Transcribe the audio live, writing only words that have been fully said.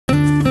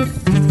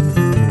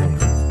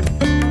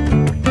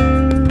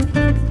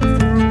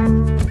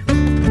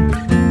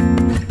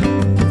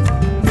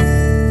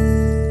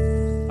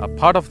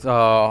Part of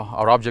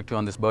our objective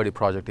on this birdie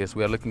project is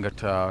we are looking at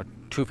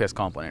two-phase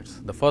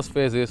components. The first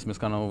phase is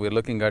we're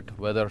looking at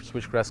whether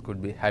switchgrass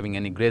could be having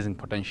any grazing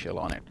potential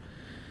on it.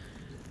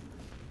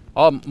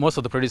 Most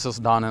of the producers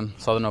down in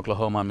southern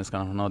Oklahoma,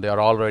 they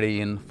are already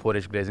in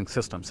forage grazing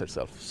systems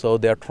itself. So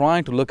they are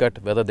trying to look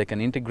at whether they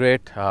can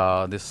integrate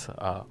this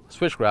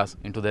switchgrass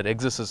into their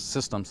existing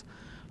systems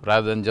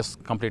rather than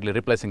just completely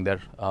replacing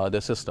their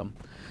system.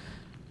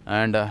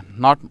 And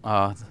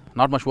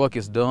not much work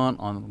is done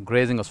on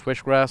grazing of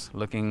switchgrass,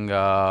 looking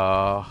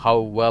how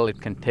well it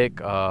can take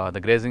the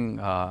grazing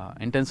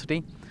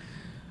intensity.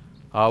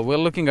 We're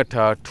looking at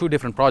two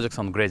different projects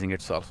on grazing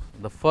itself.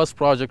 The first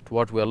project,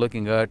 what we're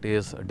looking at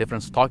is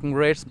different stocking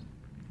rates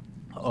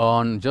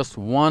on just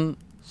one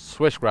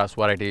switchgrass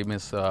variety,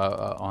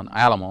 on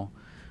Alamo,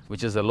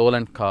 which is a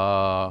lowland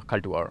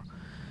cultivar.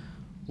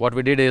 What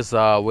we did is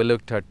we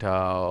looked at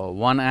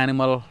 1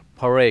 animal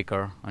per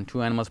acre and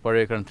 2 animals per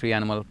acre and 3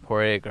 animals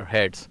per acre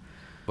heads.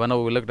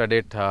 Whenever we looked at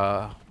it,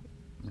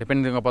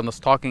 depending upon the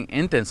stocking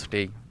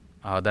intensity,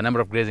 the number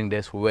of grazing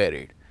days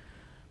varied.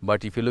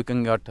 But if you're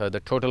looking at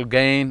the total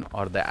gain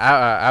or the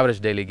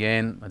average daily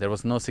gain, there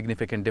was no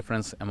significant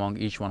difference among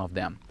each one of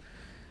them.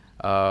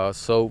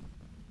 With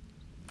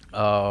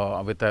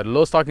a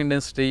low stocking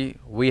density,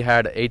 we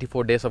had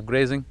 84 days of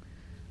grazing,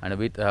 and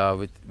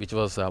which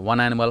was 1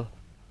 animal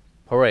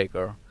per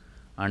acre.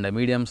 And a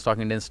medium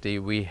stocking density,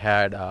 we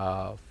had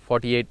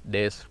 48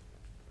 days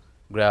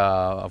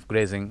of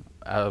grazing,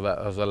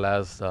 as well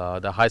as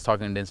the high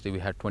stocking density, we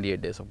had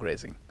 28 days of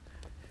grazing.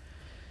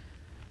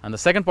 And the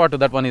second part of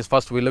that one is,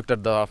 first we looked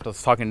at after the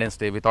stocking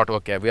density, we thought,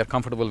 okay, we are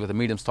comfortable with the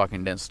medium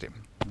stocking density.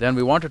 Then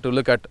we wanted to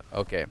look at,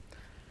 okay,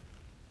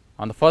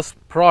 on the first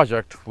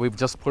project, we've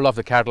just pulled off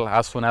the cattle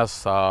as soon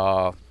as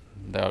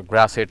the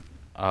grass hit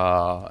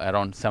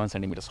around 7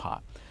 centimeters high.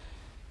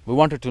 We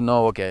wanted to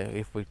know, okay,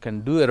 if we can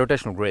do a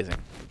rotational grazing,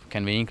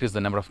 can we increase the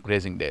number of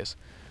grazing days?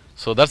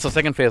 So that's the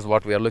second phase.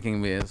 What we are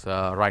looking with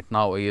right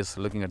now is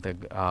looking at the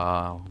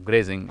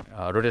grazing,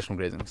 rotational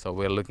grazing. So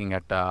we're looking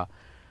at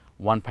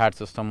one pad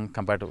system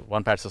compared to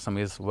one pad system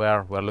is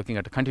where we're looking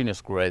at a continuous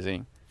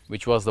grazing,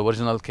 which was the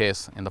original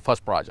case in the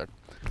first project.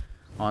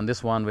 On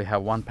this one, we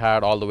have 1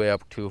 pad all the way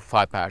up to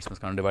 5 pads,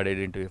 divided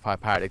into 5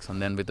 paddocks, and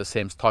then with the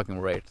same stocking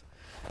rate.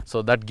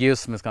 So that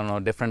gives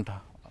different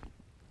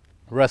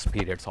rest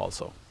periods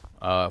also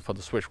for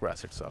the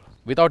switchgrass itself.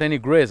 Without any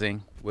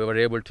grazing, we were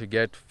able to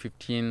get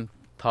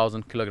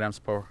 15,000 kilograms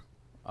per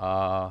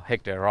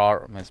hectare,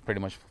 or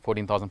pretty much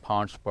 14,000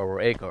 pounds per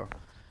acre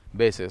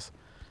basis.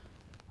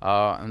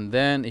 And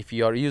then if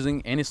you are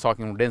using any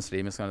stocking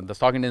density, the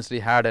stocking density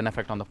had an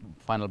effect on the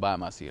final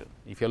biomass yield.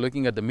 If you're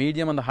looking at the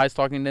medium and the high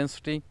stocking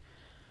density,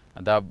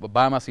 the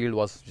biomass yield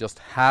was just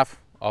half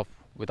of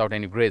without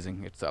any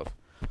grazing itself.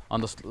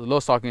 On the low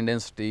stocking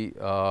density,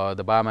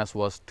 the biomass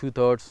was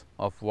 2/3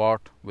 of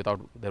what without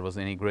there was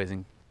any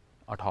grazing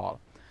at all.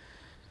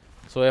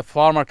 So a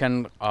farmer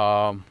can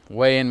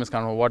weigh in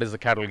what is the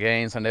cattle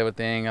gains and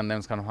everything, and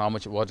then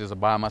what is the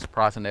biomass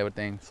price and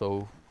everything.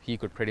 So he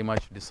could pretty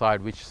much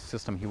decide which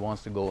system he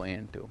wants to go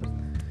into.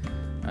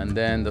 And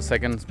then the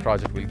second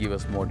project will give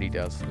us more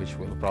details, which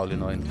we'll probably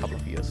know in a couple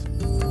of years.